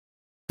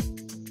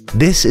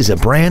This is a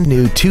brand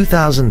new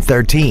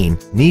 2013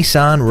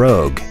 Nissan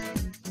Rogue.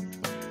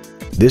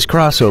 This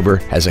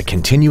crossover has a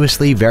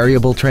continuously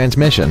variable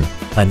transmission,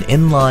 an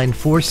inline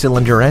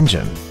 4-cylinder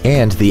engine,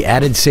 and the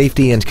added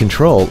safety and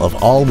control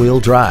of all-wheel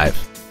drive.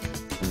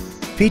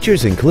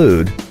 Features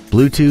include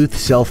Bluetooth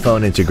cell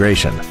phone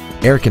integration,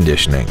 air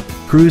conditioning,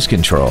 cruise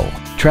control,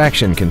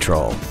 traction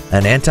control,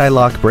 an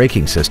anti-lock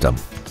braking system,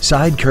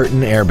 side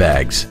curtain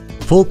airbags,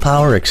 full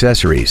power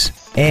accessories,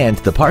 and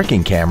the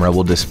parking camera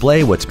will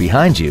display what's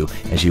behind you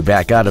as you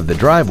back out of the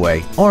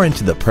driveway or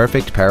into the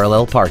perfect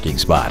parallel parking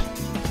spot.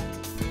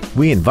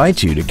 We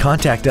invite you to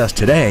contact us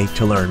today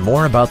to learn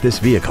more about this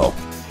vehicle.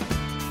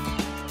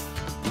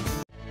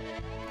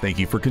 Thank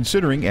you for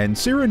considering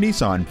Ancira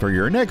Nissan for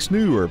your next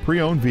new or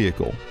pre-owned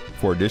vehicle.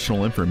 For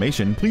additional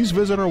information, please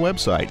visit our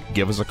website,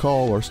 give us a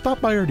call, or stop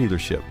by our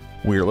dealership.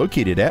 We are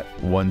located at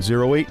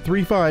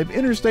 10835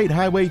 Interstate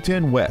Highway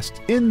 10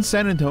 West in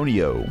San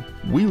Antonio.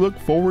 We look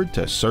forward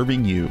to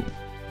serving you.